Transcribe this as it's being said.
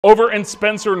Over in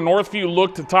Spencer, Northview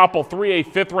looked to topple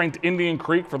 3A fifth-ranked Indian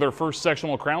Creek for their first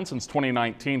sectional crown since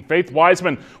 2019. Faith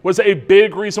Wiseman was a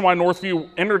big reason why Northview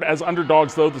entered as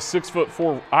underdogs, though. The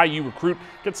 6'4" IU recruit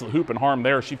gets the hoop and harm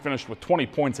there. She finished with 20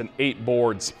 points and 8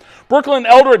 boards. Brooklyn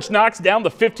Eldridge knocks down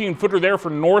the 15-footer there for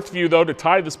Northview, though, to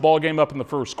tie this ball game up in the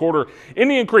first quarter.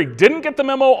 Indian Creek didn't get the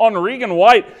memo on Regan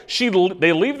White.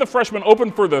 They leave the freshman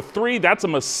open for the three. That's a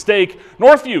mistake.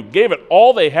 Northview gave it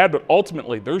all they had, but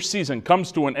ultimately their season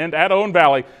comes to an end at Owen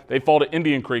Valley. They fall to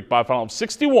Indian Creek by a final of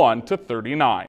 61-39.